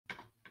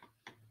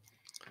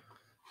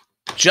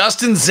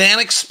Justin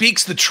Zanik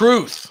speaks the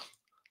truth.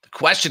 The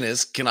question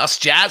is, can us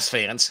Jazz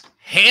fans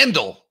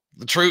handle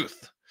the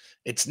truth?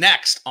 It's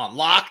next on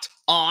Locked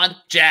on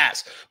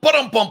Jazz.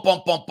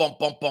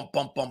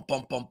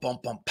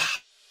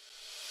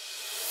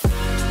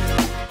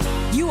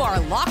 You are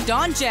Locked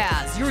on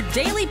Jazz, your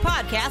daily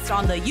podcast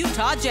on the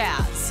Utah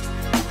Jazz.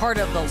 Part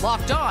of the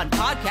Locked On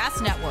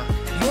Podcast Network,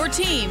 your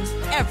team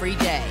every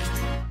day.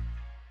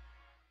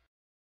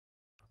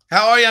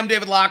 How are you? I'm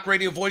David Locke,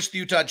 radio voice of the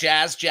Utah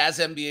Jazz, Jazz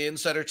NBA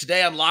insider.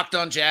 Today on Locked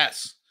on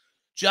Jazz,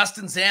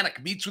 Justin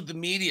Zanik meets with the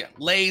media,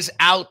 lays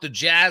out the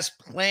Jazz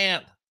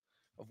plan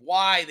of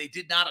why they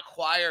did not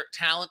acquire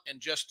talent and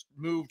just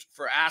moved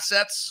for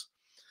assets.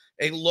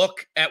 A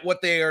look at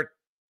what their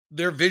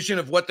vision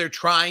of what they're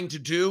trying to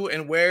do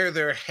and where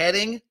they're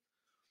heading,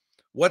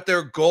 what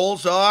their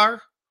goals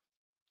are,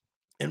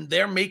 and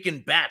they're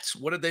making bets.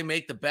 What did they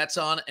make the bets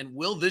on? And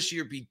will this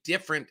year be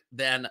different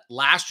than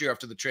last year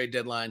after the trade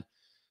deadline?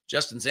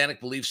 Justin Zanik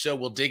believes so.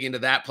 We'll dig into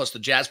that. Plus, the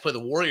Jazz play the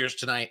Warriors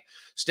tonight.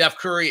 Steph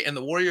Curry and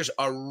the Warriors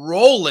are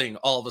rolling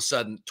all of a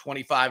sudden,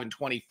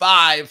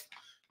 25-25.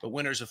 The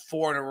winners of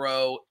 4 in a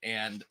row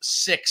and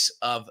 6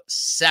 of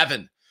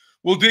 7.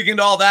 We'll dig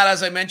into all that.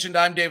 As I mentioned,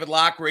 I'm David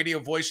Locke, radio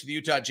voice of the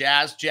Utah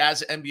Jazz,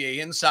 Jazz NBA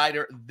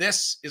insider.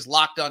 This is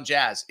Locked on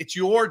Jazz. It's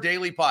your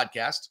daily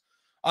podcast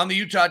on the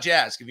Utah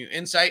Jazz, giving you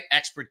insight,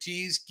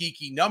 expertise,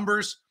 geeky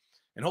numbers,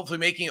 and hopefully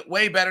making it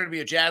way better to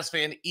be a Jazz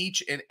fan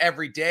each and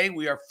every day.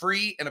 We are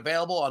free and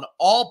available on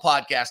all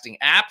podcasting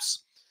apps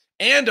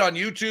and on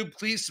YouTube.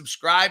 Please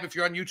subscribe. If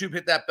you're on YouTube,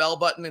 hit that bell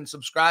button and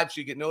subscribe so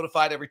you get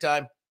notified every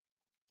time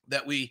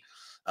that we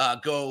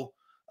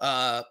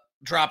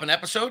drop an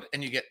episode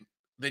and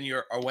then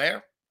you're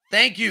aware.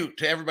 Thank you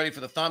to everybody for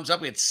the thumbs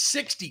up. We had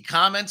 60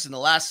 comments in the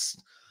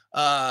last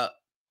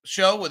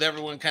show with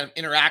everyone kind of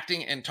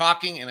interacting and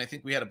talking, and I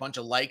think we had a bunch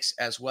of likes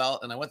as well.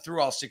 And I went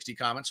through all 60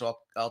 comments, so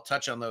I'll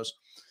touch on those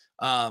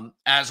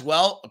as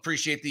well.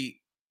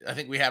 Appreciate I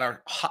think we had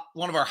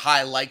one of our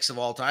high likes of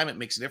all time. It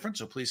makes a difference,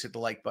 so please hit the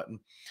like button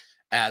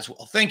as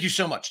well. Thank you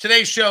so much.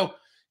 Today's show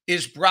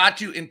is brought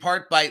to you in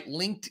part by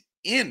LinkedIn.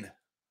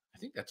 I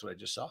think that's what I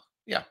just saw.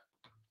 Yeah.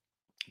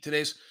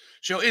 Today's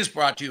show is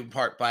brought to you in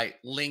part by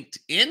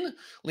LinkedIn.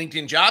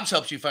 LinkedIn Jobs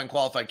helps you find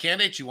qualified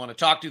candidates you want to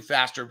talk to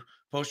faster.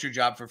 Post your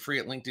job for free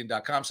at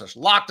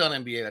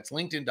linkedin.com/LockedOnNBA. That's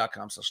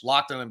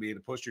linkedin.com/LockedOnNBA to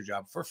post your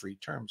job for free.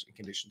 Terms and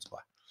conditions apply.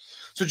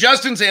 So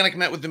Justin Zanik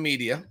met with the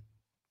media.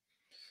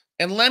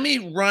 And let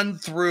me run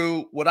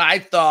through what I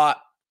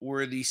thought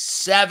were the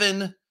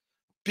 7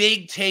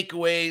 big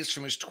takeaways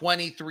from his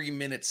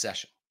 23-minute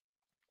session.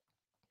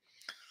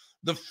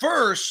 The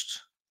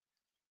first,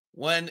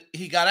 when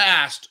he got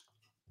asked,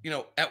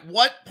 at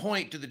what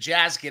point do the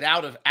Jazz get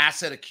out of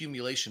asset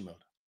accumulation mode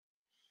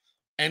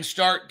and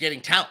start getting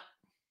talent?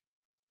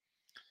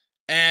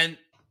 And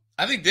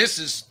I think this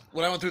is,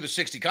 when I went through the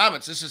 60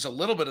 comments, this is a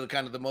little bit of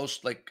the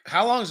most,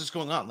 how long is this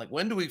going on?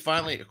 When do we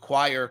finally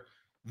acquire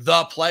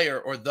the player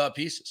or the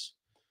pieces?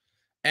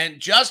 And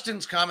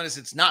Justin's comment is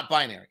it's not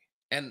binary.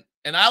 And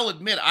I'll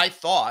admit, I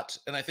thought,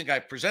 and I think I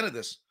presented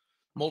this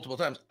multiple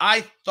times,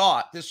 I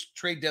thought this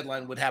trade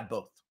deadline would have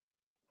both.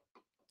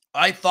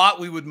 I thought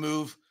we would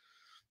move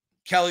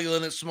Kelly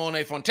Olynyk,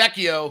 Simone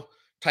Fontecchio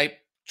type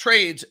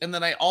trades, and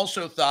then I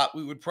also thought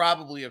we would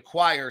probably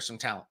acquire some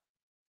talent.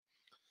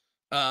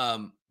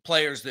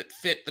 Players that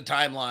fit the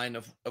timeline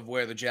of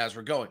where the Jazz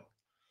were going.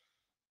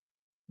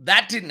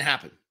 That didn't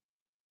happen.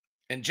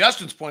 And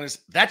Justin's point is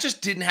that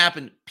just didn't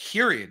happen,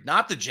 period.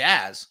 Not the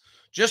Jazz,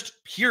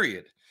 just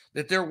period.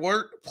 That there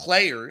weren't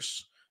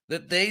players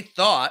that they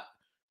thought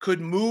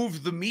could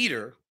move the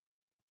meter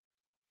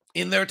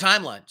in their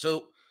timeline.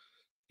 So,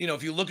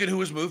 if you look at who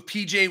was moved,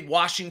 PJ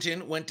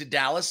Washington went to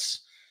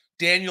Dallas.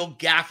 Daniel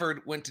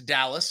Gafford went to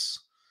Dallas.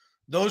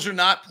 Those are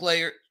not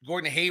players.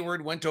 Gordon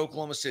Hayward went to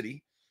Oklahoma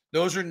City.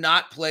 Those are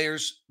not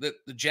players that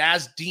the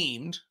Jazz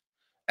deemed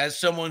as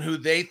someone who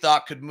they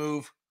thought could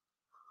move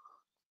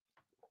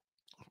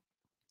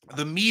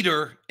the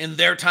meter in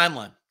their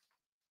timeline.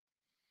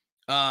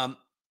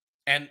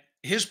 And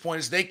his point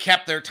is they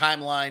kept their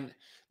timeline,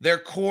 their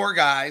core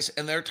guys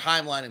and their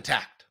timeline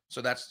intact.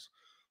 So that's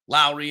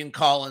Lowry and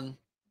Collin,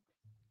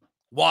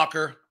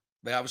 Walker.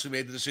 They obviously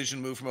made the decision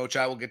to move from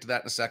Ochai. We'll get to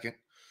that in a second.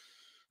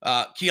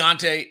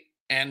 Keontae,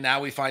 and now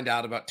we find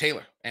out about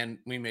Taylor, and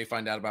we may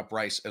find out about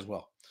Bryce as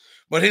well.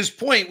 But his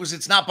point was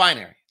it's not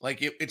binary.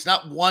 It's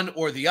not one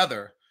or the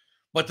other,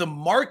 but the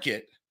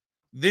market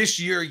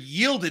this year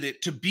yielded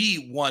it to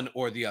be one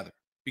or the other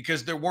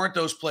because there weren't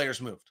those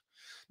players moved.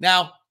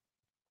 Now,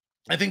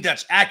 I think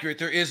that's accurate.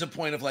 There is a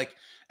point of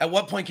at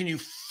what point can you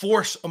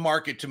force a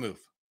market to move?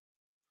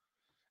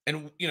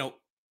 And,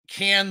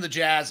 can the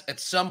Jazz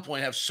at some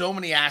point have so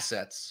many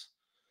assets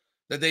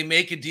that they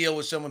make a deal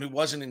with someone who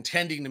wasn't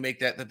intending to make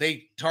that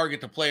they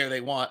target the player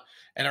they want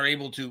and are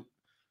able to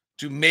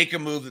make a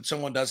move that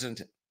someone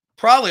doesn't?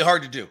 Probably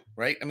hard to do,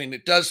 right? I mean,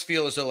 it does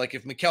feel as though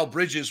if Mikal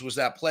Bridges was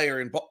that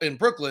player in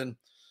Brooklyn,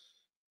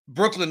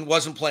 Brooklyn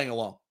wasn't playing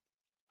along.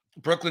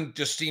 Brooklyn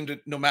just seemed to,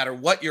 no matter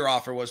what your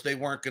offer was, they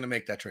weren't going to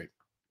make that trade.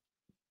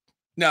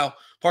 Now,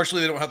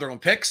 partially they don't have their own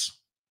picks.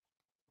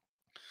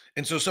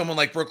 And so someone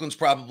like Brooklyn's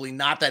probably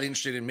not that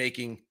interested in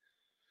making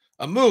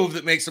a move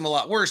that makes them a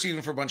lot worse,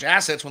 even for a bunch of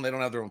assets when they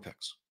don't have their own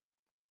picks.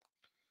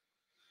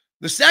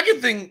 The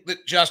second thing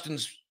that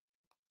Justin's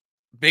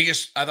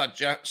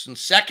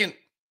second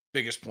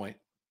biggest point,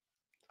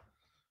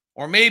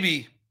 or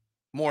maybe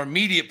more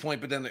immediate point,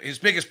 but then his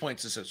biggest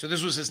point is this. So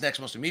this was his next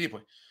most immediate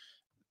point.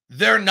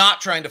 They're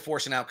not trying to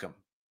force an outcome.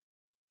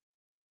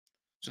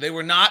 So they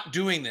were not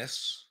doing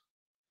this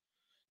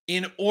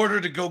in order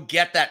to go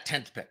get that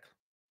 10th pick.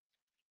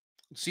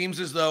 It seems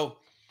as though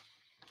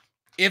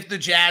if the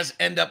Jazz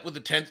end up with the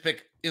 10th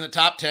pick in the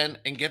top 10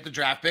 and get the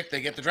draft pick,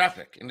 they get the draft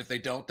pick. And if they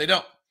don't, they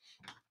don't.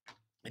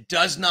 It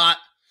does not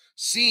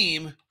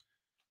seem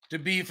to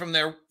be from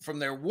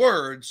their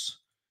words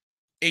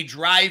a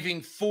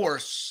driving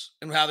force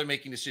in how they're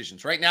making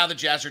decisions. Right now, the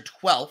Jazz are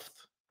 12th.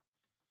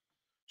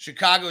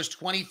 Chicago is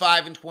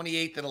 25 and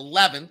 28th and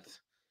 11th.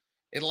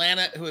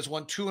 Atlanta, who has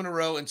won 2 in a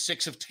row and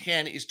 6 of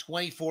 10, is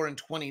 24 and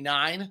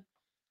 29.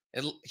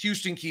 And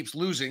Houston keeps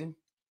losing.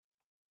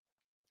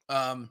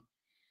 And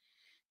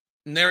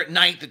they're at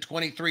 9th at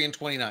 23 and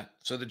 29.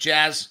 So the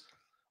Jazz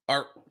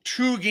are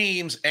 2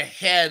 games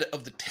ahead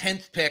of the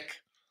 10th pick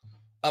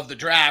of the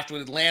draft,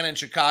 with Atlanta and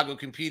Chicago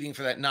competing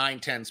for that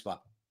 9-10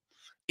 spot.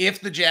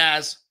 If the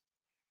Jazz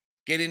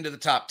get into the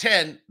top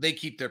 10, they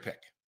keep their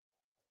pick.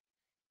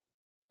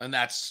 And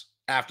that's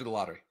after the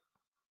lottery.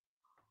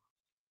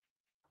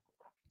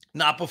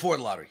 Not before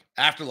the lottery,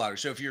 after the lottery.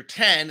 So if you're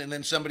 10 and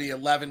then somebody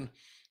 11,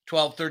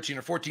 12, 13,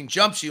 or 14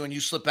 jumps you and you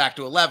slip back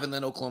to 11,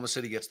 then Oklahoma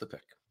City gets the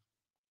pick.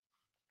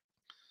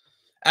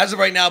 As of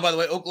right now, by the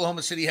way,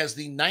 Oklahoma City has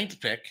the 9th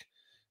pick,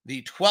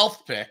 the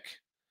 12th pick,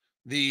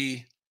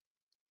 the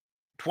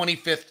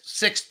 25th,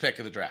 6th pick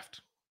of the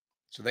draft.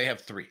 So they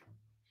have 3.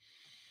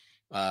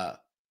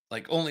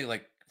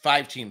 Only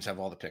 5 teams have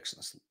all the picks in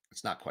this.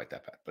 It's not quite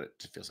that bad, but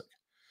it feels like.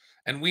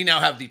 And we now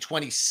have the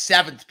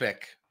 27th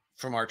pick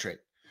from our trade.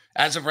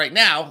 As of right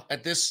now,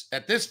 at this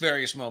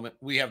various moment,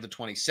 we have the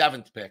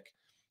 27th pick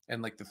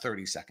and the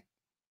 32nd.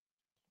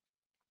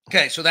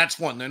 Okay, so that's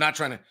one. They're not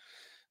trying to.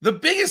 The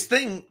biggest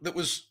thing that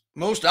was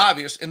most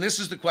obvious, and this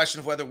is the question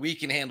of whether we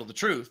can handle the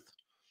truth,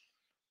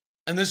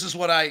 and this is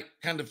what I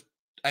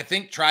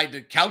think tried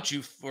to couch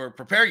you for,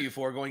 prepare you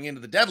for going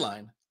into the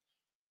deadline,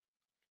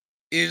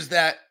 is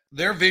that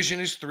their vision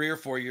is 3 or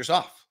 4 years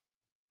off.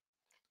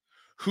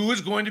 Who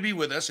is going to be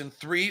with us in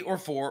 3 or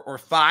 4 or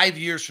 5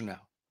 years from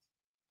now?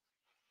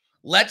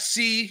 Let's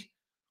see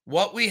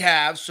what we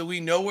have so we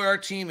know where our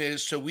team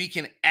is, so we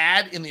can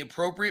add in the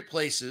appropriate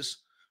places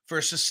for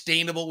a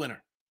sustainable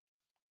winner.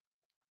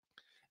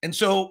 And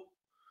so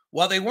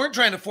while they weren't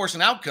trying to force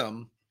an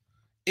outcome,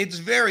 it's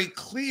very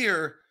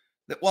clear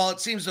that while it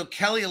seems though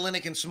Kelly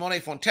Olynyk and Simone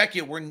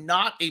Fontecchio were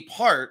not a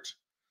part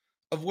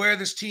of where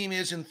this team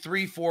is in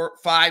 3, 4,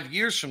 5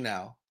 years from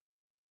now,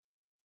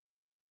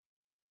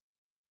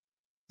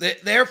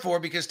 therefore,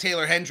 because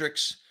Taylor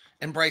Hendricks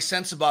and Bryce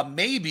Sensabaugh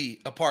may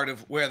be a part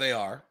of where they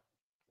are,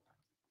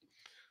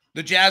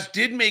 the Jazz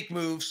did make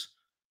moves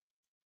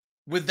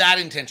with that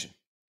intention,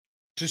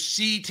 to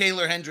see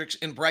Taylor Hendricks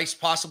and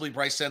possibly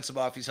Bryce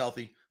Sensabaugh, if he's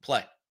healthy,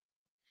 play.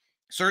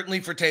 Certainly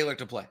for Taylor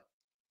to play.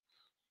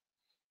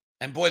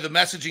 And boy, the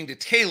messaging to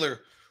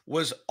Taylor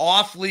was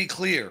awfully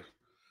clear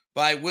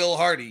by Will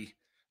Hardy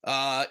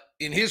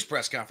in his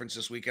press conference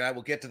this week, and I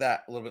will get to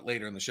that a little bit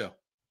later in the show.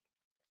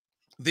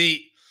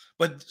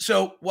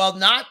 So while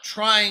not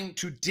trying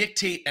to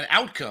dictate an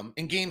outcome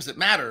in games that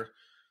matter,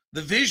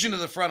 the vision of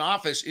the front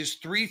office is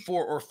 3,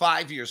 4, or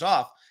 5 years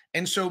off.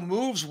 And so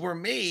moves were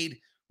made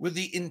with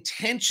the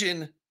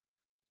intention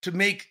to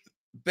make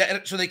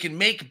better, so they can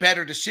make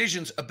better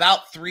decisions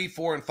about 3,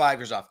 4, and 5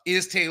 years off.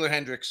 Is Taylor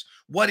Hendricks?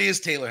 What is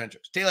Taylor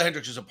Hendricks? Taylor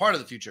Hendricks is a part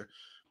of the future,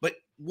 but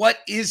what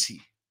is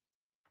he?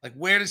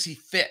 Where does he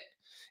fit?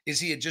 Is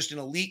he just an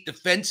elite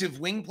defensive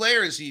wing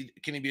player?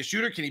 Can he be a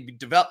shooter? Can he be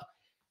developed?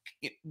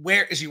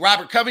 Where is he?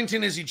 Robert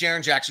Covington? Is he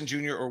Jaren Jackson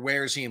Jr.? Or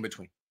where is he in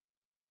between?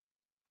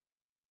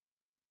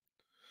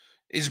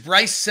 Is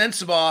Bryce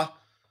Sensabaugh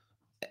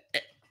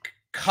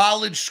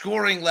college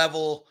scoring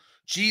level,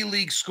 G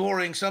League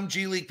scoring, some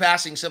G League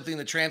passing, something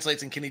that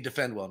translates, and can he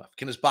defend well enough?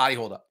 Can his body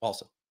hold up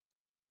also?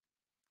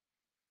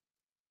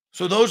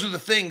 So those are the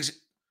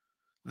things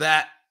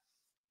that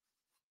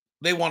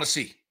they want to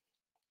see.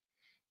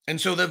 And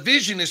so the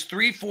vision is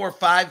 3, 4,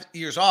 5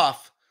 years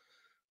off.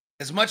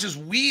 As much as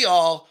we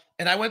all,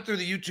 and I went through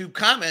the YouTube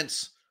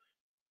comments,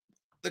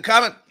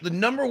 the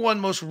number one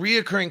most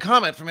reoccurring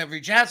comment from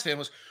every Jazz fan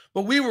was,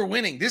 but we were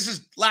winning. This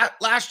is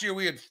last year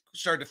we had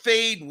started to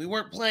fade and we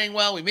weren't playing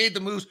well. We made the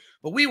moves,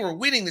 but we were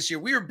winning this year.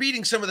 We were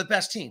beating some of the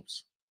best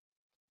teams.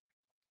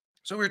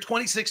 So we were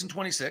 26 and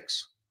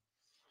 26.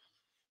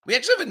 We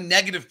actually have a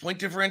negative point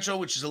differential,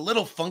 which is a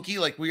little funky.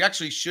 We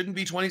actually shouldn't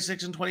be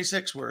 26 and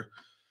 26. We're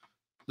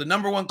the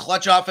number one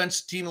clutch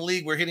offense team in the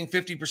league. We're hitting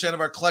 50%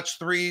 of our clutch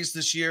threes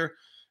this year.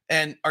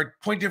 And our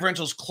point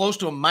differential is close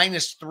to a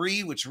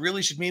 -3, which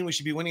really should mean we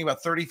should be winning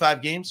about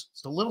 35 games.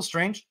 It's a little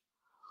strange.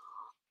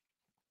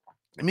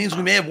 It means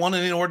we may have won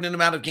an inordinate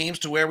amount of games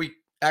to where we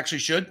actually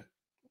should.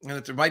 and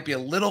that there might be a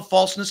little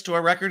falseness to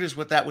our record is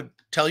what that would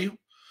tell you.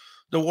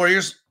 The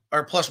Warriors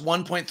are plus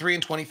 1.3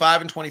 and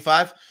 25 and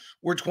 25.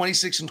 We're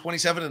 26 and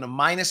 27 and a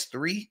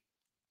 -3.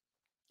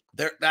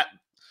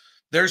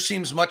 Theirs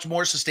seems much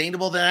more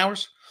sustainable than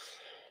ours.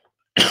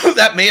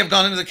 That may have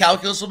gone into the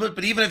calculus a little bit,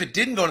 but even if it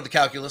didn't go into the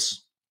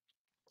calculus,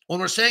 when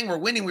we're saying we're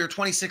winning, we were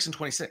 26 and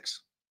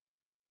 26.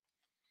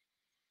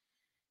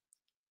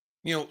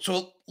 So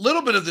a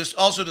little bit of this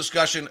also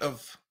discussion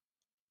of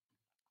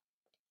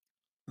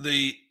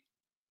we'll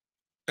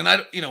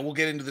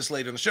get into this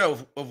later in the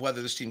show of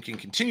whether this team can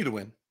continue to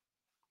win.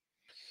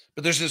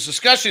 But there's this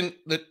discussion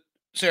that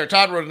Sarah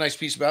Todd wrote a nice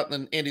piece about, and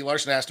then Andy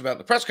Larson asked about in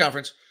the press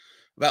conference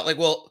about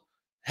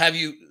have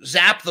you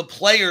zapped the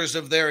players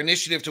of their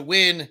initiative to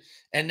win?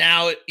 And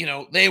now,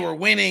 they were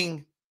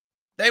winning.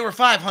 They were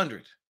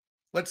 500.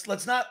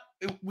 Let's not,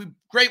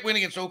 great win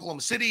against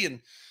Oklahoma City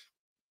and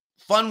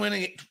fun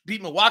winning,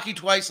 beat Milwaukee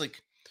twice.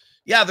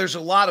 There's a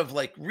lot of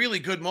really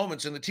good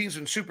moments, and the team's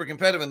been super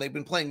competitive and they've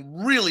been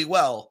playing really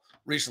well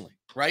recently.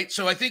 Right.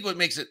 So I think what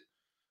makes it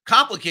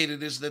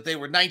complicated is that they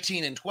were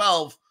 19 and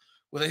 12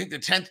 with, I think, the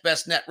 10th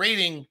best net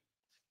rating,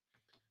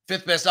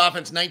 5th best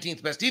offense,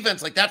 19th best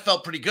defense. That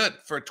felt pretty good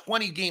for a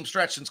 20-game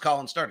stretch since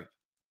Colin started.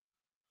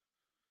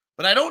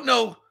 But I don't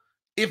know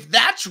if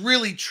that's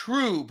really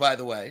true, by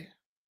the way,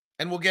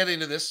 and we'll get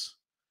into this.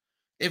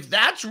 If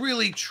that's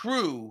really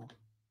true,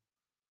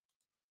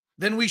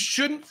 then we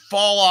shouldn't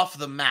fall off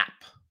the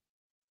map.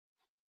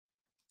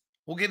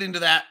 We'll get into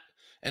that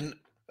and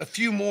a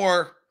few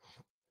more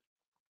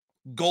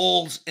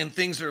goals and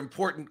things that are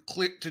important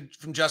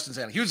from Justin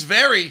Zanik. He was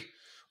very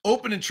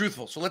open and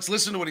truthful. So let's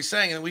listen to what he's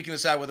saying, and then we can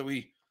decide whether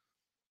we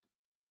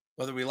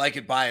like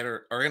it, buy it,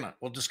 or not.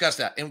 We'll discuss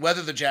that. And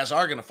whether the Jazz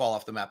are going to fall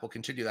off the map, we'll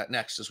continue that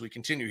next as we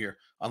continue here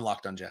on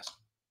Locked On Jazz.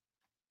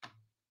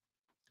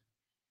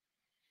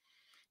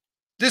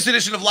 This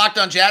edition of Locked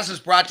On Jazz is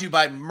brought to you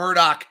by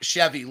Murdoch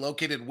Chevy,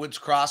 located Woods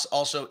Cross,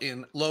 also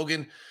in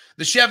Logan.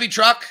 The Chevy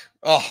truck,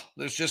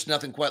 there's just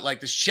nothing quite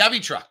like the Chevy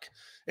truck.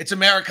 It's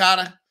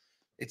Americana.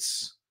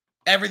 It's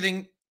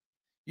everything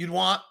you'd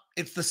want.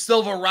 It's the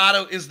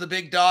Silverado is the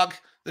big dog.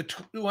 The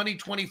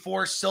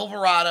 2024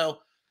 Silverado,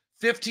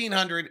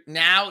 $1,500.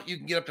 Now you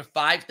can get up to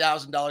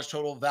 $5,000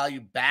 total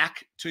value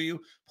back to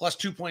you, plus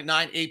 2.9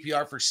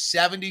 APR for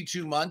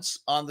 72 months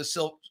on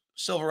the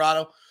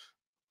Silverado.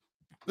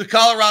 The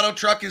Colorado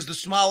truck is the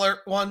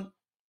smaller one.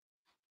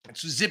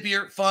 It's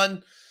zippier,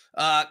 fun,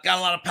 got a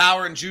lot of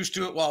power and juice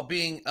to it while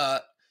being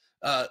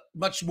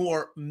much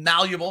more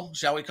malleable,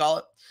 shall we call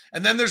it.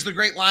 And then there's the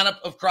great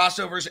lineup of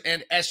crossovers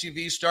and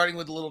SUVs, starting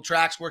with the little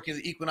tracks, working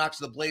the Equinox,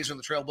 the Blazer, and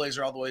the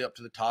Trailblazer, all the way up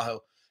to the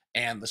Tahoe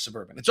and the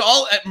Suburban. It's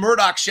all at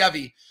Murdoch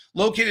Chevy,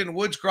 located in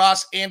Woods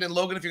Cross and in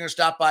Logan. If you're going to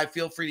stop by,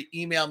 feel free to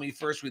email me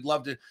first. We'd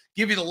love to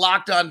give you the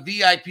Locked On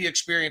VIP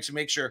experience and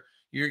make sure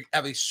you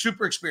have a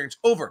super experience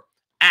over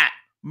at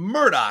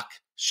Murdoch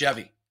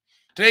Chevy.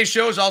 Today's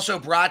show is also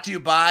brought to you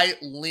by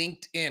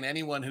LinkedIn.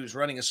 Anyone who's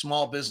running a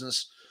small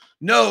business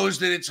knows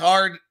that it's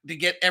hard to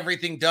get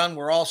everything done.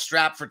 We're all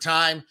strapped for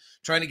time,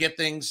 trying to get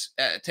things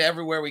to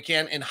everywhere we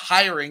can. And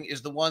hiring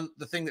is the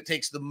thing that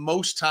takes the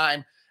most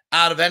time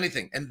out of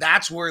anything. And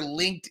that's where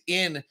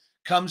LinkedIn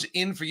comes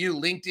in for you.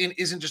 LinkedIn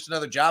isn't just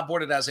another job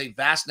board. It has a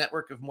vast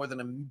network of more than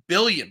 1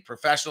 billion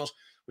professionals,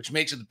 which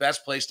makes it the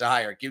best place to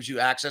hire. It gives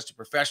you access to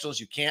professionals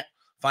you can't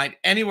find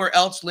anywhere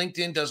else.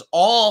 LinkedIn does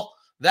all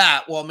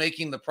that while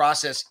making the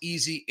process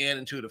easy and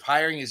intuitive.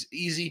 Hiring is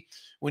easy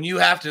when you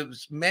have to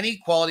many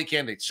quality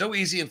candidates. So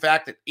easy, in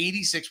fact, that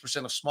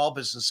 86% of small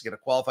businesses get a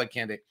qualified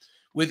candidate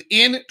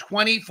within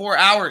 24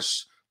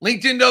 hours.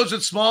 LinkedIn knows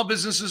that small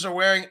businesses are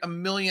wearing a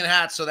million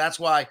hats, so that's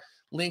why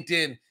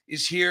LinkedIn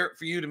is here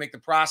for you to make the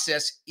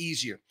process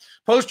easier.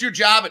 Post your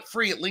job at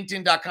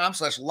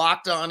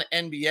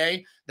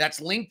LinkedIn.com/LockedOnNBA. That's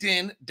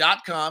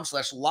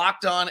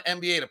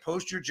LinkedIn.com/LockedOnNBA to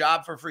post your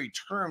job for free.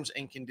 Terms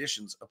and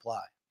conditions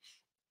apply.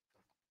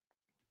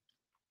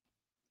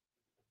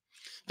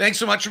 Thanks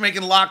so much for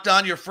making Locked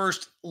On your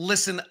first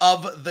listen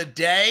of the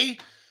day.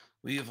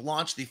 We have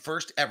launched the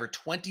first ever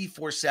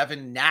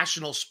 24/7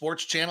 national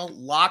sports channel,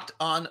 Locked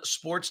On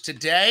Sports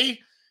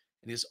Today.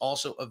 It is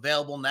also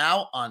available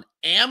now on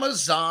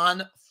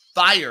Amazon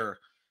Fire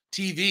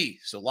TV.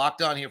 So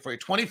Locked On here for you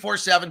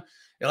 24/7.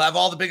 It'll have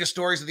all the biggest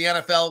stories of the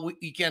NFL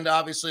weekend,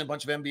 obviously, and a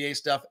bunch of NBA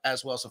stuff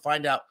as well. So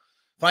find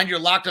your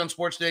Locked On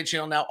Sports Today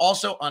channel now,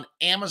 also on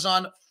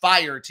Amazon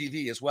Fire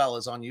TV as well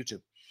as on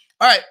YouTube.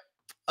 All right.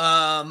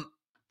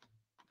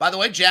 By the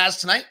way, Jazz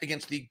tonight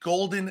against the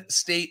Golden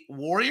State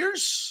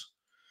Warriors.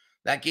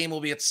 That game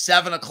will be at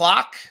 7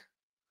 o'clock.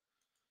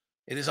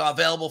 It is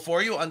available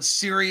for you on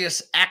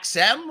Sirius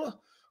XM.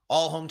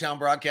 All hometown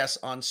broadcasts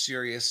on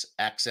Sirius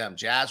XM.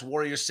 Jazz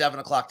Warriors 7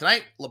 o'clock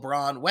tonight.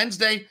 LeBron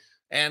Wednesday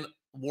and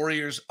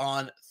Warriors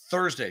on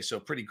Thursday.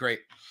 So pretty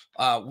great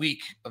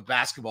week of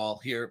basketball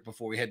here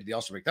before we head to the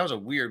All-Star break. That was a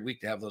weird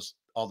week to have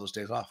all those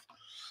days off.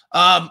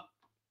 All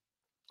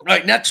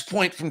right, next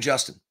point from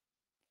Justin.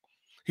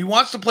 He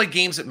wants to play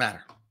games that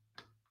matter.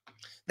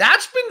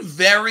 That's been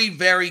very,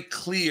 very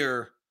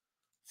clear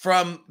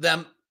from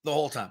them the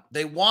whole time.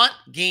 They want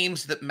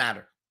games that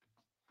matter.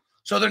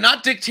 So they're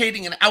not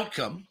dictating an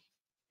outcome.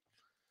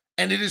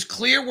 And it is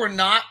clear we're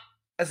not,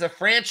 as a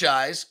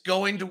franchise,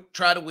 going to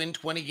try to win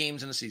 20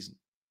 games in a season.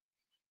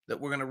 That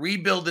we're going to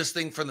rebuild this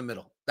thing from the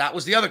middle. That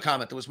was the other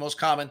comment that was most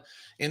common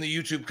in the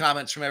YouTube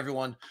comments from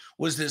everyone,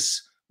 was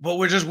this, but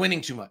we're just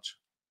winning too much.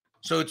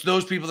 So it's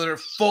those people that are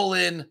full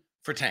in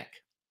for tank.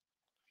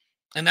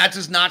 And that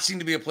does not seem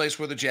to be a place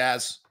where the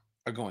Jazz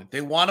are going.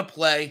 They want to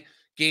play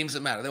games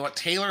that matter. They want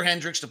Taylor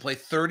Hendricks to play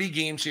 30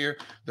 games here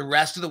the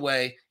rest of the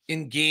way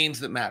in games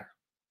that matter.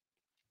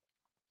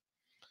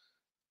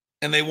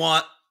 And they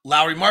want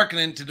Lauri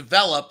Markkanen to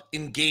develop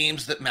in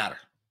games that matter.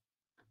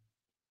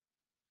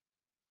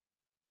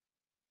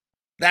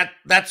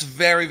 That's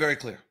very, very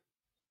clear.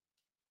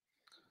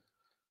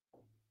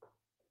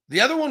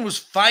 The other one was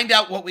find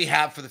out what we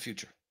have for the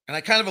future. And I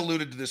kind of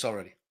alluded to this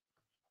already.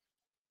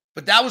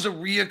 But that was a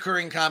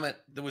reoccurring comment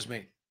that was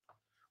made.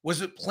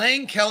 Was it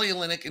playing Kelly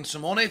Olynyk and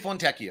Simone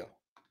Fontecchio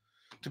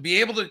to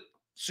be able to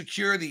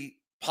secure the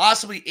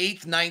possibly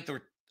 8th, 9th,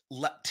 or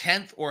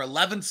 10th, or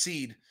 11th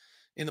seed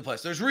in the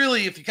place? There's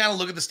really, if you kind of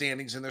look at the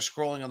standings, and they're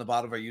scrolling on the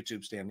bottom of our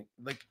YouTube standing,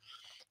 like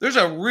there's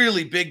a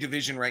really big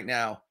division right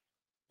now.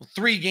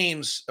 3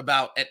 games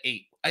about at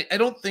 8. I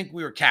don't think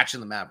we were catching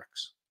the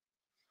Mavericks.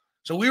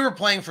 So we were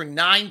playing for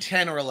 9,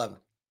 10, or 11.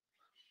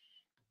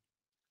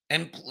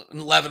 And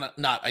 11,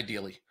 not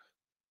ideally.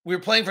 We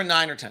were playing for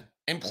 9 or 10.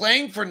 And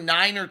playing for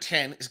 9 or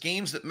 10 is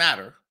games that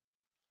matter.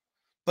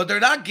 But they're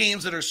not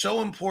games that are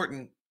so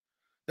important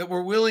that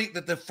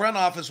that the front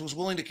office was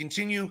willing to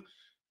continue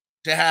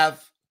to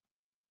have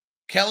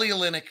Kelly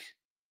Olynyk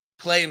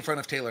play in front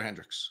of Taylor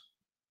Hendricks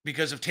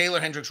because of Taylor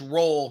Hendricks'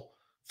 role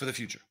for the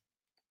future.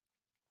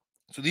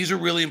 So these are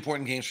really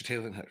important games for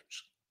Taylor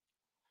Hendricks.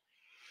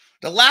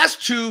 The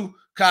last 2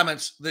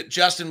 comments that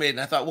Justin made,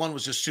 and I thought one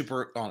was just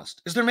super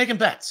honest, is they're making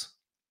bets.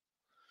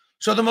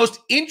 So the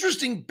most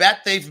interesting bet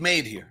they've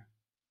made here,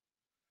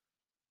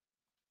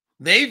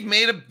 they've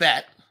made a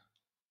bet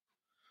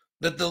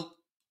that the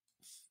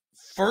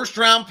first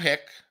round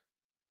pick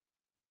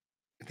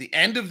at the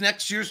end of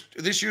this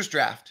year's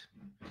draft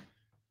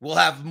will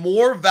have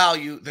more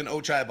value than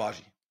Ochai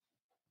Agbaji.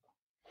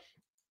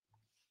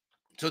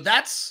 So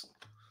that's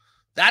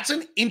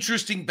an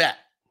interesting bet.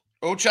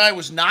 Ochai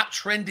was not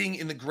trending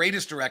in the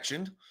greatest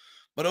direction,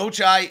 but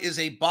Ochai is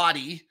a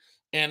body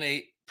and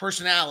a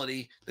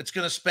personality that's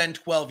going to spend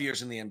 12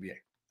 years in the NBA.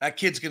 That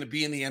kid's going to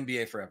be in the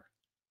NBA forever.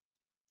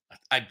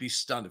 I'd be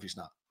stunned if he's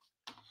not.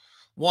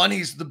 1,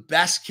 he's the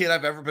best kid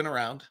I've ever been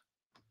around.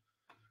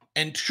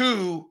 And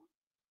 2,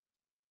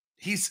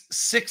 he's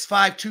 6'5",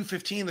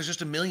 215. There's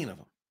just a million of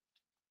them.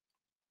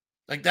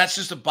 Like, that's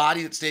just a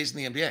body that stays in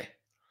the NBA.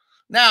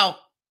 Now,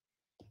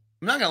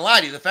 I'm not going to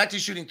lie to you. The fact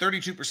he's shooting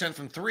 32%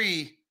 from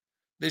 3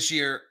 this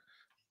year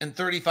and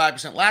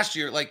 35% last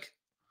year, like,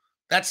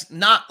 that's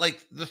not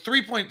like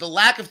the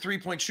lack of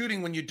 3-point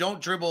shooting when you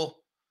don't dribble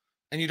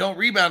and you don't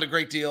rebound a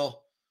great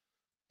deal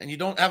and you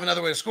don't have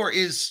another way to score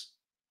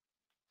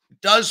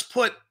does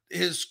put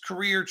his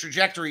career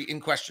trajectory in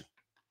question.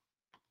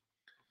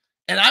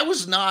 And I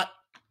was not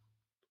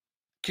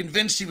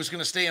convinced he was going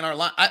to stay in our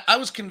line. I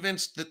was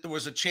convinced that there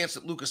was a chance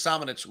that Luka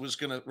Samanic was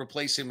going to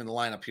replace him in the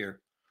lineup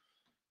here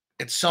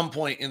at some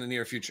point in the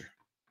near future.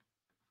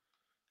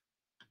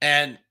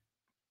 And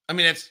I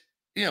mean, it's,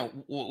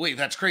 wait,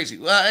 that's crazy.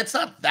 Well, it's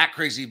not that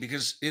crazy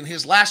because in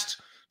his last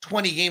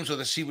 20 games with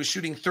us, he was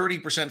shooting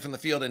 30% from the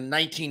field and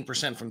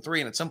 19% from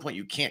 3. And at some point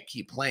you can't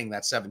keep playing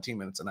that 17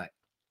 minutes a night.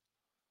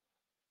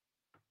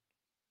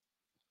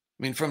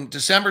 I mean, from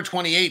December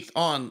 28th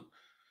on,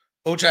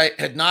 Ochai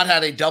had not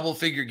had a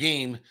double-figure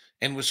game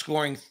and was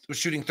shooting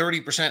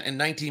 30% and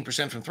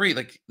 19% from 3.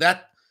 Like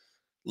that,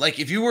 like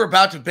if you were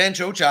about to bench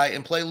Ochai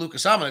and play Luka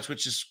Samanic,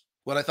 which is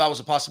what I thought was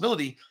a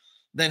possibility,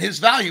 then his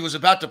value was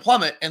about to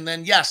plummet. And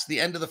then, yes, the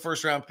end of the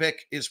first-round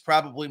pick is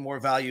probably more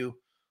valuable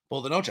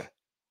than Ochai.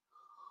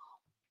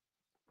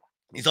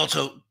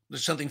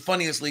 There's something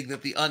funny in this league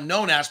that the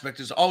unknown aspect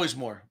is always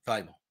more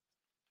valuable.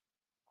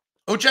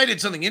 Ochai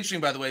did something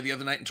interesting, by the way, the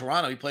other night in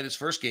Toronto. He played his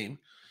first game.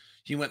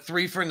 He went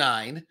 3 for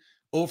 9,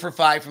 0 for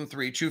 5 from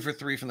 3, 2 for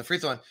 3 from the free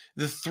throw line.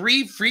 The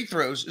 3 free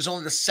throws is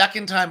only the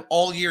second time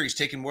all year he's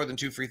taken more than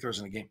 2 free throws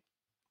in a game.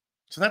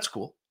 So that's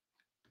cool.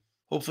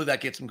 Hopefully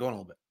that gets him going a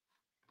little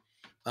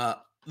bit.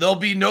 There'll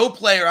be no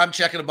player I'm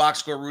checking a box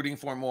score rooting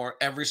for more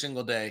every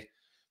single day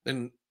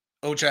than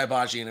Ochai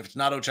Agbaji. And if it's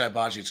not Ochai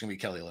Agbaji, it's going to be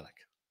Kelly Olynyk.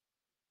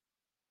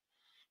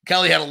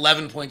 Kelly had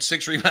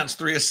 11.6 rebounds,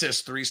 3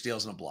 assists, 3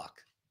 steals, and a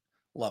block.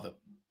 Love it.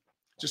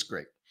 Just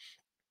great.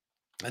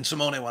 And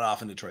Simone went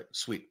off in Detroit.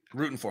 Sweet.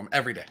 Rooting for him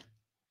every day.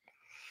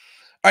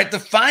 All right, the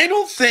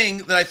final thing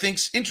that I think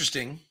is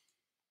interesting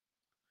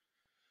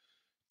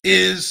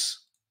is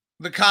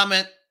the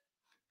comment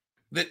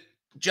that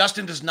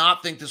Justin does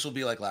not think this will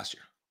be like last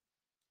year.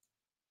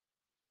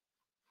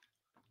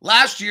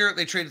 Last year,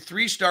 they traded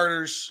 3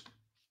 starters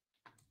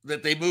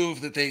that they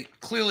moved, that they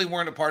clearly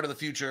weren't a part of the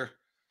future,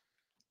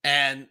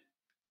 and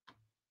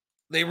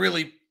they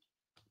really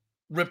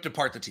ripped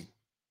apart the team.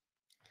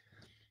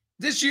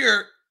 This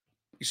year,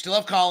 You still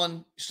have Colin,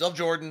 you still have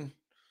Jordan, you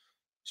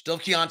still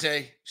have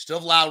Keontae, you still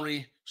have Lowry,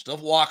 you still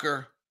have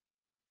Walker.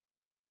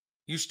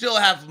 You still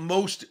have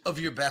most of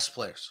your best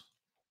players.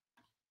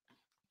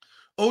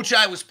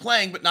 Ochai was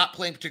playing, but not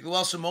playing particularly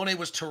well. Simone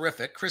was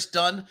terrific. Chris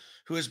Dunn,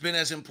 who has been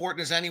as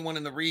important as anyone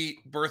in the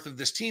rebirth of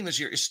this team this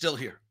year, is still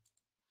here.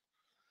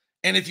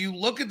 And if you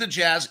look at the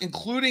Jazz,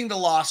 including the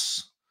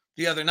loss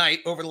the other night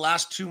over the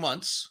last 2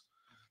 months,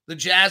 the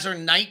Jazz are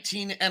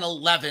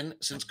 19-11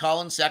 since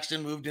Colin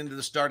Sexton moved into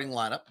the starting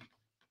lineup.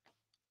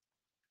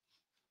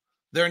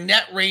 Their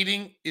net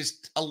rating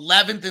is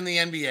 11th in the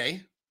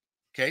NBA.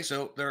 Okay,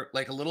 so they're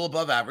like a little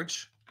above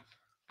average.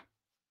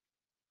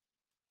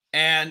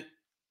 And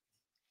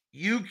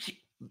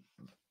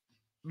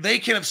they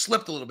can have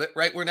slipped a little bit,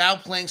 right? We're now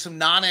playing some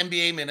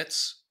non-NBA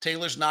minutes.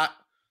 Taylor's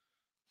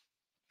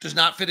does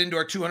not fit into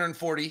our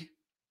 240.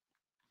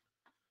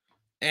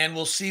 And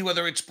we'll see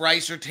whether it's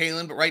Bryce or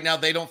Taylor, but right now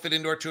they don't fit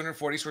into our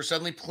 240. So we're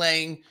suddenly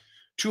playing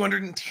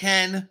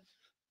 210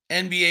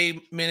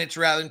 NBA minutes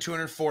rather than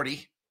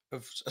 240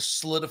 of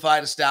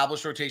solidified,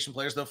 established rotation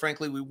players. Though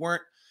frankly, we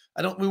weren't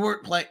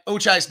playing.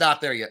 Ochai's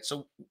not there yet.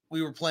 So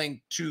we were playing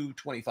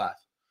 225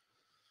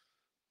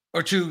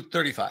 or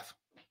 235.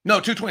 No,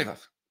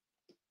 225.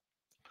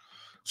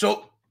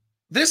 So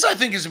this, I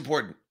think, is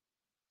important.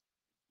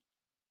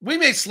 We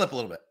may slip a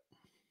little bit,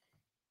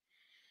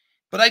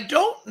 but I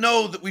don't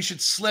know that we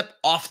should slip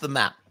off the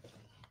map.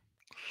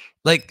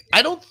 Like,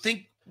 I don't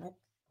think,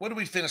 what did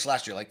we finish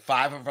last year? Like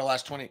 5 of our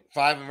last 20,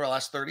 5 of our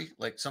last 30,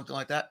 like something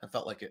like that. I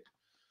felt like it.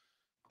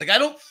 Like, I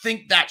don't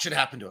think that should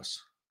happen to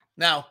us.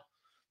 Now,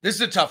 this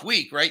is a tough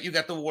week, right? You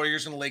got the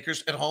Warriors and the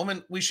Lakers at home,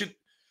 and we should,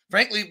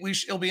 frankly,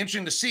 it'll be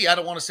interesting to see. I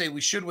don't want to say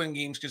we should win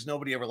games because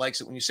nobody ever likes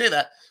it when you say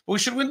that, but we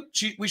should win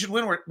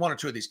 1 or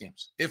 2 of these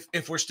games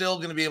if we're still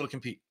going to be able to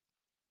compete.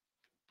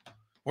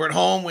 We're at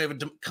home. We have a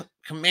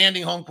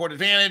commanding home court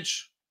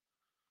advantage.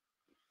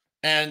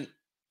 And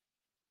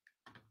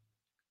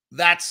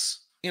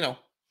that's,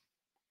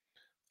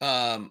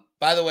 by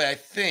the way, I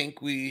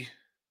think we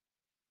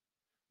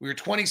were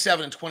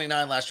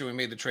 27-29 last year when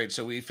we made the trade.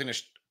 So we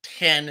finished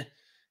 10-18.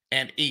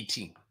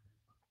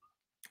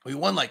 We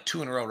won like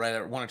 2 in a row,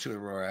 right? 1 or 2 in a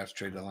row after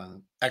trade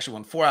deadline. Actually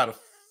won 4 out of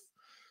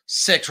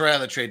 6 right out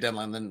of the trade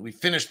deadline. Then we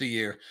finished the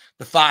year.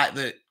 The 5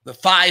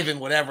 and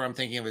whatever I'm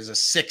thinking of is a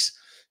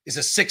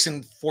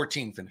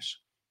 6-14 finish.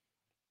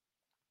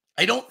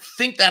 I don't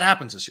think that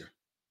happens this year.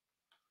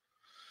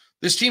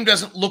 This team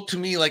doesn't look to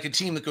me like a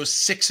team that goes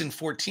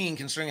 6-14,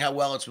 considering how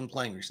well it's been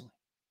playing recently.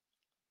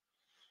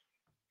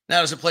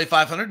 Now, does it play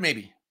 500?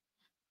 Maybe.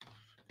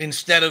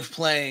 Instead of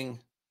playing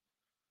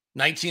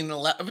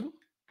 19-11?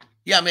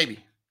 Yeah,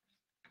 maybe.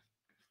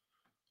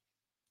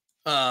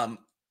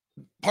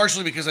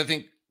 Partially because I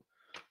think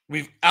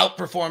we've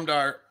outperformed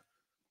our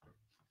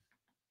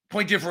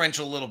point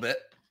differential a little bit,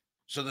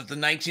 so that the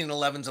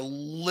 19-11 is a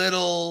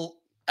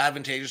little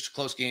advantageous to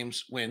close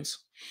games wins.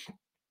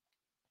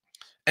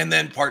 And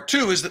then part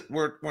 2 is that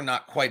we're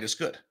not quite as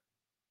good.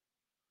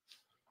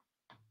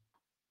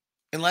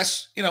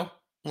 Unless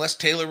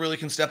Taylor really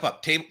can step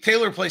up.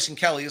 Taylor replacing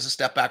Kelly is a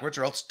step backwards,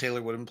 or else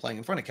Taylor would have been playing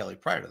in front of Kelly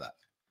prior to that.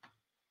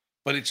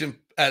 But it's,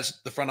 as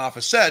the front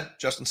office said,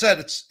 Justin said,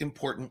 it's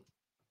important,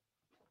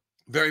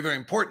 very, very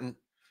important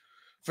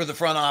for the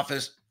front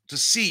office to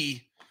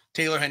see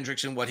Taylor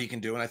Hendrickson, what he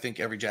can do. And I think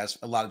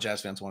a lot of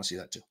Jazz fans want to see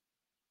that too.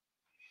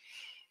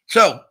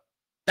 So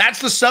that's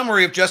the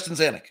summary of Justin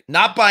Zanik.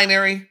 Not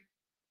binary,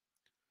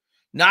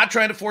 not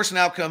trying to force an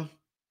outcome.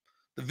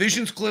 The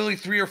vision's clearly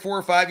 3 or 4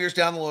 or 5 years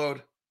down the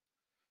road.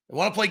 They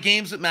want to play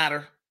games that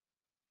matter.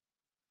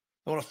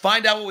 They want to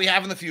find out what we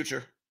have in the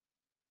future.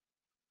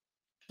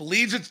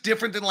 Believes it's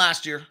different than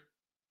last year.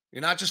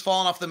 You're not just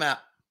falling off the map.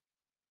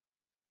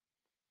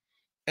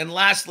 And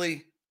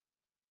lastly,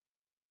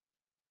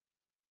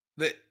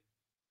 that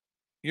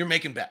you're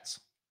making bets.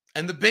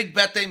 And the big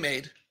bet they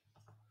made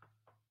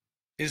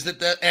is that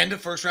the end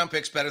of first-round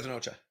picks better than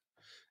Ochai.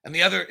 And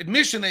the other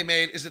admission they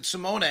made is that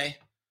Simone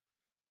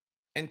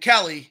and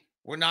Kelly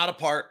were not a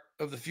part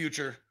of the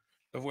future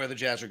of where the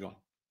Jazz are going.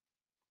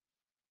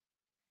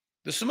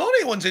 The Simone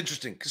one's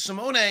interesting because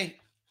Simone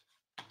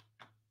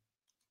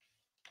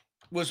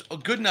was a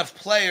good enough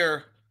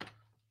player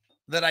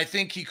that I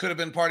think he could have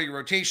been part of your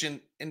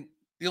rotation. And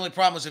the only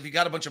problem is if he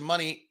got a bunch of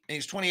money, and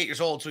he's 28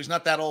 years old, so he's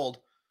not that old.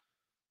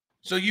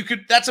 So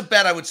that's a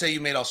bet I would say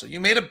you made also. You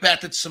made a bet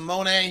that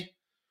Simone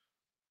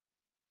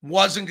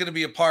wasn't going to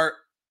be a part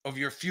of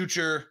your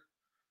future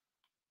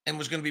and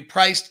was going to be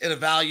priced at a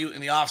value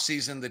in the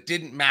offseason that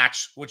didn't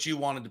match what you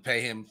wanted to pay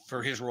him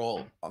for his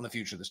role on the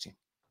future of this team.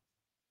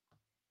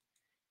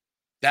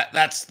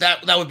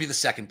 That would be the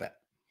second bet.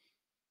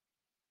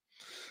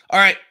 All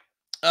right.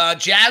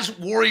 Jazz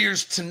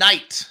Warriors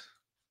tonight.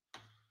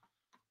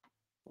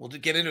 We'll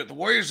get into it. The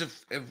Warriors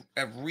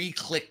have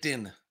re-clicked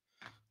in a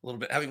little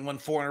bit, having won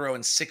 4 in a row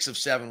and 6 of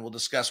 7. We'll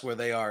discuss where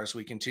they are as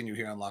we continue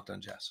here on Locked On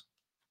Jazz.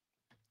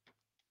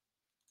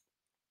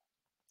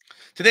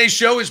 Today's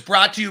show is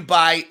brought to you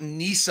by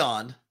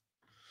Nissan.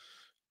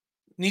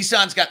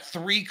 Nissan's got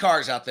 3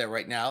 cars out there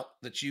right now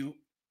that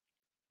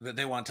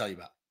they want to tell you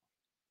about.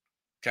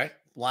 Okay.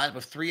 Lineup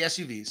of 3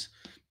 SUVs.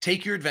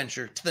 Take your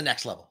adventure to the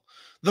next level.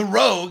 The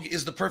Rogue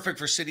is the perfect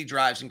for city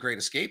drives and great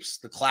escapes.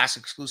 The class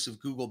exclusive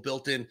Google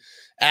built-in,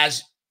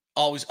 as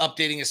always,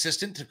 updating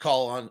assistant to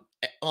call on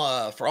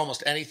for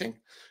almost anything.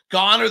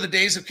 Gone are the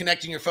days of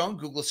connecting your phone.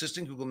 Google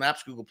Assistant, Google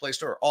Maps, Google Play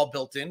Store are all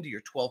built into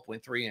your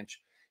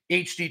 12.3-inch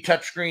HD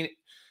touchscreen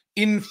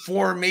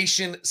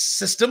information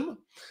system.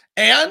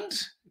 And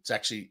it's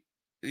actually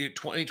the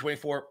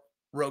 2024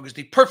 Rogue is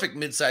the perfect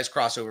mid-size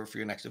crossover for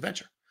your next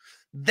adventure.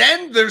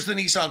 Then there's the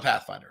Nissan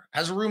Pathfinder.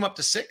 Has a room up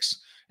to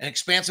 6, an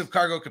expansive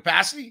cargo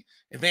capacity,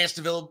 advanced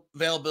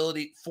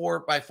availability,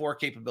 4x4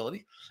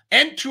 capability,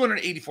 and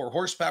 284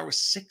 horsepower with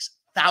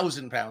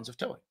 6,000 pounds of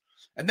towing.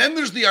 And then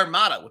there's the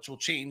Armada, which will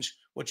change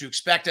what you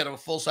expect out of a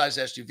full-size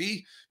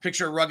SUV.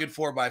 Picture a rugged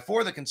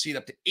 4x4 that can seat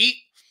up to 8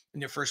 in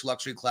your first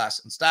luxury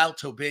class and style.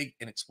 Tow big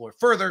and explore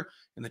further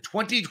in the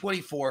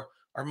 2024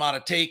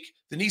 Armada. Take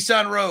the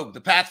Nissan Rogue,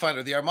 the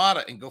Pathfinder, the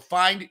Armada, and go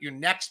find your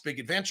next big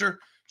adventure.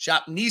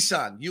 Shop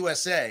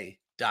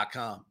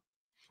NissanUSA.com.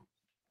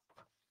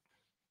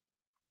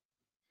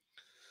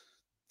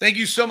 Thank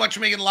you so much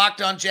for making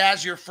Locked On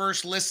Jazz your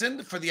first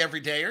listen for the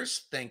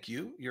everydayers. Thank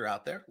you. You're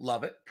out there.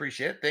 Love it.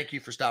 Appreciate it. Thank you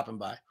for stopping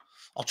by.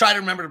 I'll try to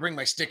remember to bring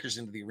my stickers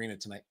into the arena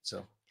tonight.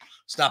 So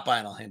stop by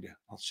and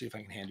I'll see if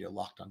I can hand you a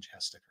Locked On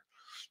Jazz sticker.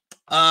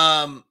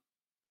 All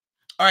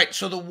right.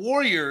 So the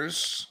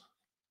Warriors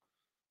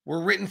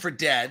were written for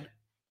dead.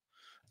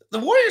 The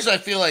Warriors, I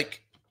feel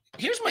like,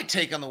 here's my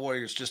take on the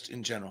Warriors just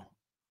in general.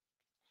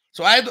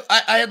 So I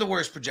had the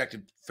Warriors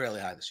projected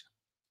fairly high this year.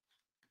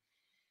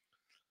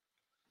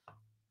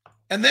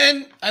 And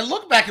then I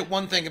look back at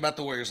one thing about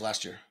the Warriors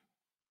last year,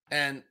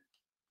 and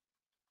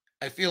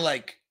I feel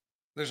like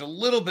there's a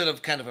little bit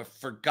of kind of a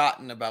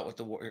forgotten about what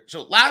the Warriors.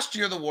 So last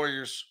year, the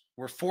Warriors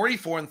were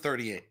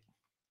 44-38,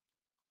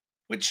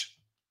 which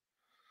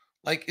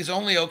like is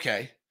only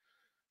okay.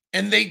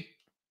 And they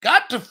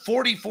got to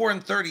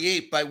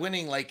 44-38 by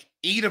winning like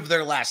 8 of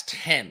their last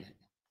 10.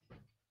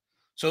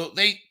 So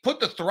they put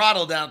the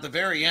throttle down at the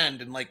very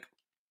end and like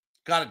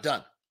got it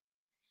done.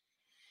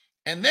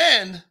 And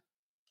then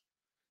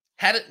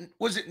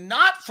was it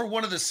not for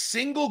one of the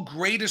single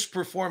greatest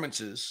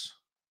performances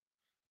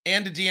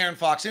and a De'Aaron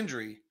Fox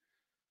injury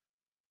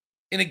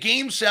in a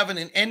Game 7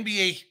 in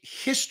NBA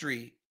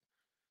history,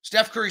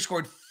 Steph Curry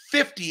scored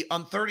 50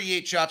 on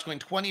 38 shots, going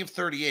 20 of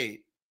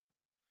 38.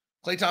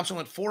 Klay Thompson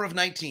went 4 of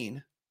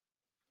 19.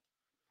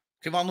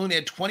 Kevon Looney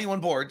had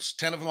 21 boards,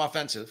 10 of them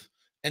offensive,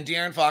 and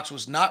De'Aaron Fox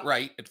was not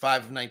right at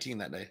 5 of 19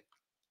 that day.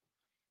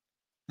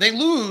 They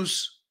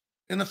lose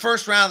in the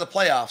first round of the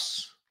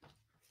playoffs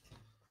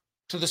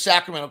to the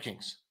Sacramento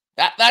Kings.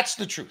 That's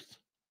the truth.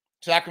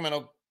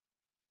 Sacramento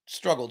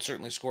struggled,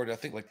 certainly scored, I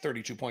think, like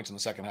 32 points in the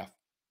second half.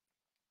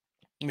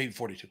 Maybe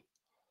 42.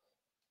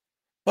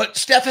 But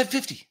Steph had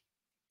 50.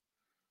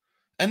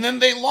 And then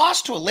they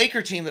lost to a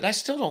Laker team that I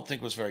still don't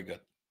think was very good.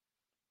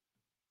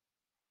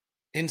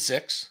 In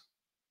 6.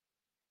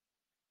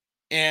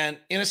 And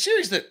in a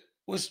series that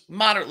was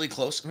moderately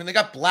close. I mean, they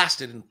got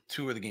blasted in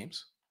 2 of the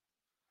games.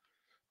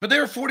 But they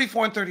were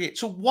 44-38.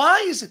 So why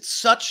is it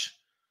such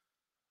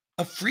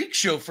a freak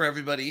show for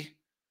everybody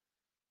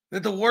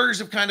that the Warriors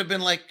have kind of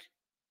been like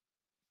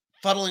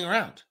fuddling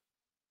around?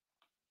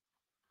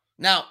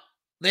 Now,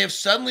 they have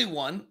suddenly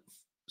won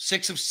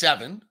 6 of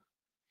 7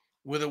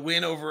 with a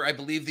win over, I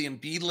believe, the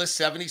Embiid-less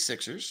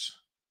 76ers.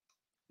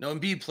 No,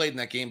 Embiid played in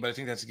that game, but I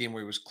think that's a game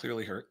where he was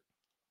clearly hurt.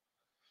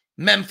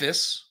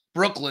 Memphis,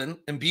 Brooklyn,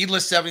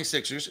 Embiid-less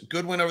 76ers,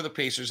 good win over the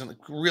Pacers, and a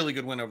really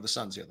good win over the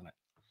Suns the other night.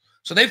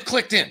 So they've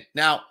clicked in.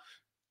 Now,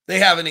 they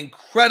have an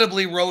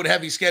incredibly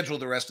road-heavy schedule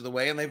the rest of the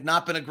way, and they've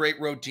not been a great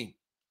road team.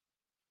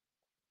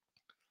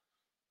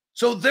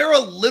 So they're a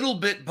little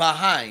bit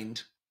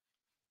behind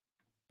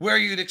where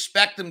you'd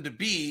expect them to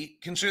be,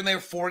 considering they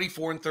were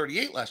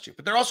 44-38 last year.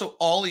 But they're also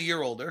all a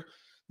year older.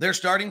 Their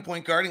starting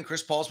point guard, and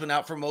Chris Paul's been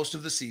out for most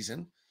of the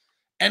season.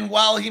 And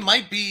while he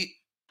might be,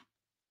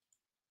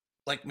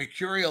 like,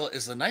 mercurial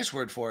is the nice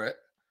word for it,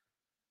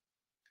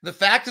 the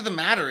fact of the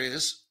matter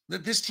is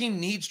that this team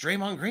needs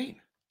Draymond Green.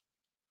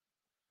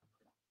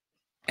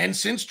 And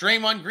since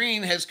Draymond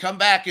Green has come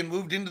back and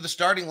moved into the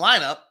starting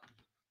lineup,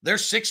 they're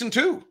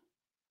 6-2.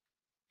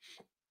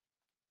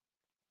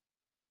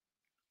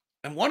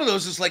 And one of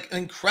those is like an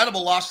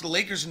incredible loss to the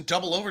Lakers in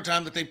double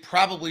overtime that they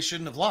probably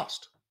shouldn't have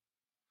lost.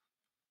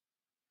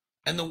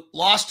 And the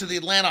loss to the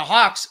Atlanta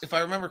Hawks, if I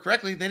remember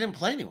correctly, they didn't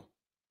play anyone.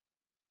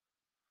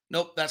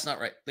 Nope, that's not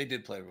right. They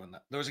did play everyone.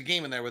 There was a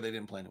game in there where they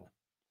didn't play anyone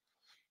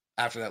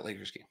after that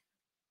Lakers game.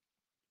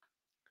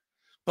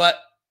 But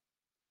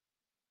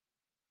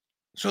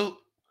so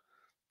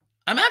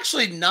I'm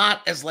actually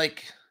not as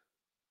like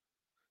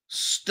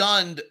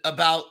stunned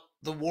about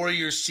the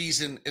Warriors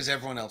season as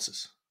everyone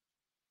else's.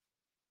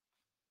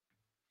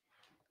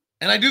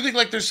 And I do think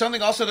like there's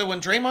something also that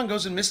when Draymond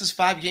goes and misses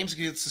 5 games,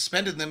 he gets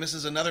suspended, and then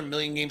misses another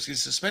million games, he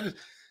gets suspended.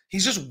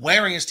 He's just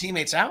wearing his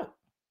teammates out.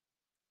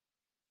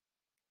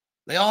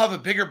 They all have a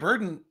bigger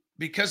burden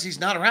because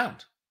he's not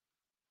around.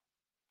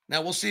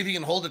 Now we'll see if he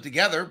can hold it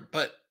together,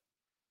 but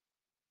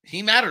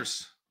he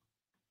matters.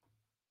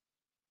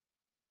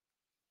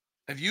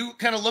 If you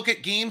kind of look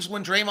at games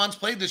when Draymond's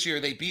played this year,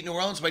 they beat New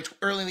Orleans by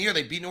early in the year.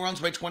 They beat New Orleans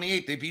by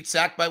 28. They beat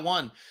Sac by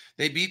 1.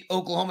 They beat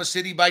Oklahoma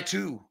City by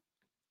 2.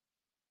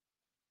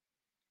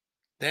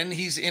 Then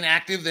he's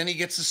inactive. Then he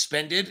gets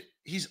suspended.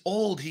 He's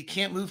old. He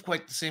can't move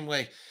quite the same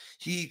way.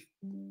 He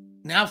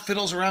now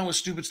fiddles around with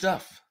stupid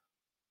stuff.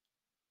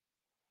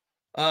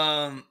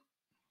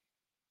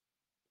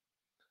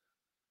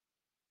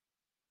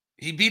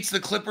 He beats the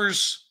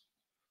Clippers.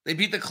 They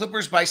beat the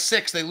Clippers by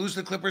 6. They lose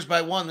the Clippers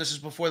by 1. This is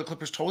before the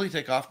Clippers totally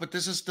take off, but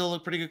this is still a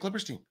pretty good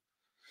Clippers team.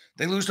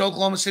 They lose to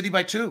Oklahoma City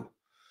by 2.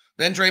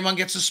 Then Draymond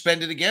gets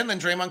suspended again. Then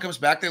Draymond comes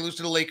back. They lose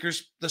to the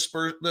Lakers, the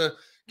Spurs, the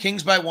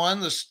Kings by 1,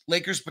 the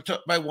Lakers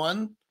by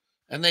 1,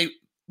 and they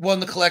won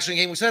the collection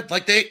game. We said,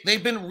 like,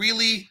 they've been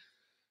really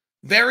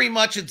very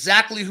much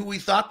exactly who we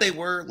thought they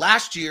were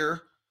last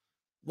year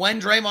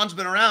when Draymond's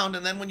been around.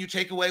 And then when you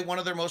take away one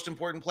of their most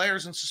important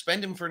players and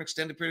suspend him for an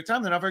extended period of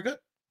time, they're not very good.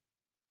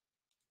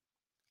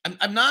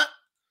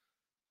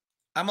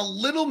 I'm a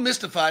little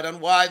mystified on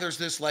why there's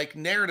this like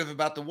narrative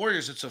about the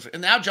Warriors.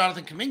 And now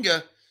Jonathan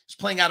Kuminga is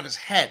playing out of his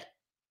head,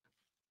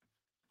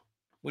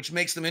 which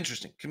makes them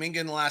interesting. Kuminga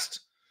in the last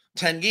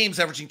 10 games,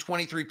 averaging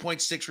 23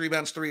 points, 6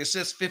 rebounds, 3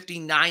 assists,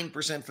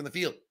 59% from the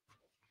field.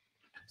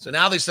 So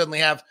now they suddenly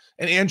have,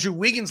 and Andrew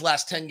Wiggins'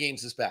 last 10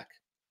 games is back.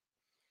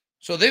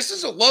 So this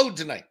is a load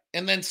tonight.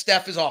 And then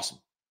Steph is awesome.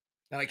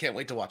 And I can't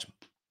wait to watch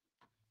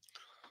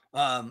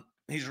him.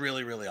 He's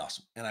really, really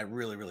awesome. And I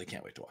really, really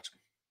can't wait to watch him.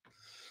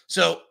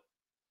 So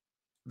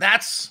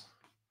that's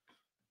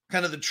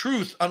kind of the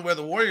truth on where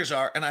the Warriors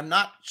are. And I'm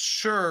not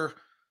sure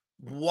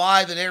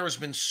why the narrative has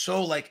been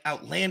so like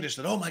outlandish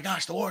that, oh my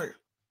gosh, the Warriors.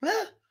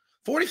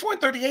 44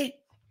 and 38.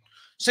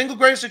 Single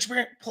greatest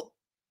experience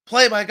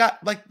play by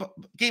like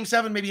game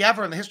 7, maybe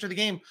ever in the history of the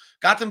game.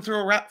 Got them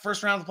through a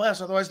first round of the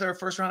playoffs. Otherwise, they're a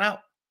first round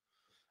out.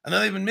 And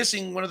then they've been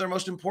missing one of their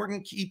most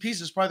important key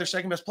pieces, probably their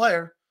second best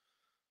player,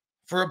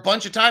 for a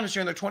bunch of time this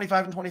year, and they're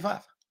 25 and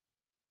 25.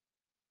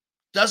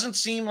 Doesn't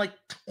seem like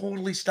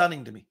totally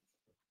stunning to me.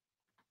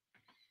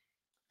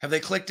 Have they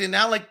clicked in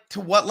now? Like, to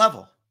what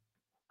level?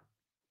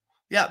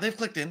 Yeah, they've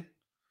clicked in.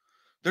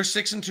 They're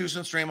 6-2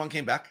 since Draymond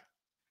came back.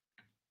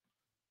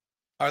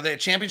 Are they a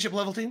championship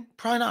level team?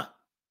 Probably not.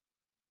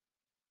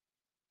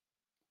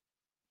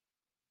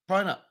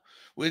 Probably not.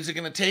 Is it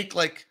going to take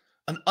like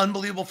an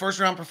unbelievable first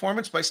round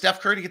performance by Steph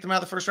Curry to get them out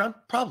of the first round?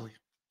 Probably.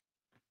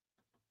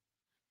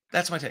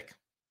 That's my take.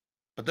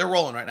 But they're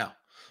rolling right now.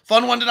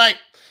 Fun one tonight.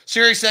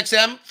 Sirius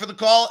XM for the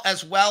call,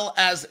 as well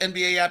as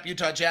NBA app,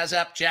 Utah Jazz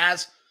app,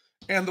 Jazz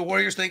and the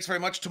Warriors. Thanks very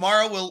much.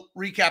 Tomorrow we'll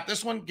recap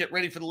this one. Get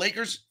ready for the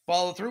Lakers.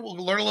 Follow through. We'll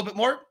learn a little bit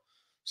more.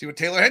 See what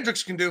Taylor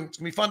Hendricks can do. It's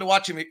going to be fun to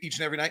watch him each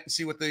and every night and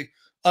see what the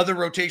other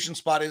rotation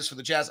spot is for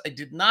the Jazz. I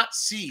did not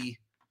see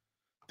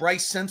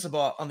Bryce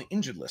Sensabaugh on the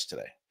injured list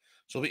today.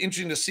 So it'll be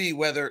interesting to see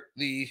whether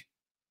the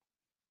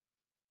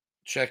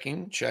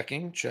checking.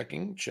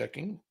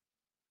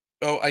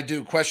 Oh, I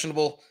do.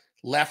 Questionable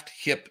left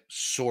hip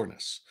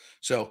soreness.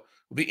 So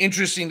it'll be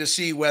interesting to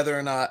see whether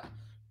or not,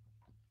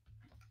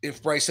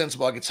 if Bryce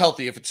Sensabaugh gets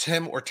healthy, if it's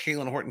him or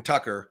Taylor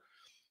Horton-Tucker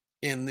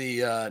in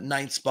the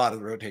ninth spot of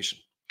the rotation.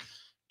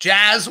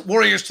 Jazz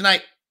Warriors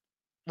tonight.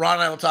 Ron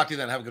and I will talk to you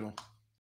then. Have a good one.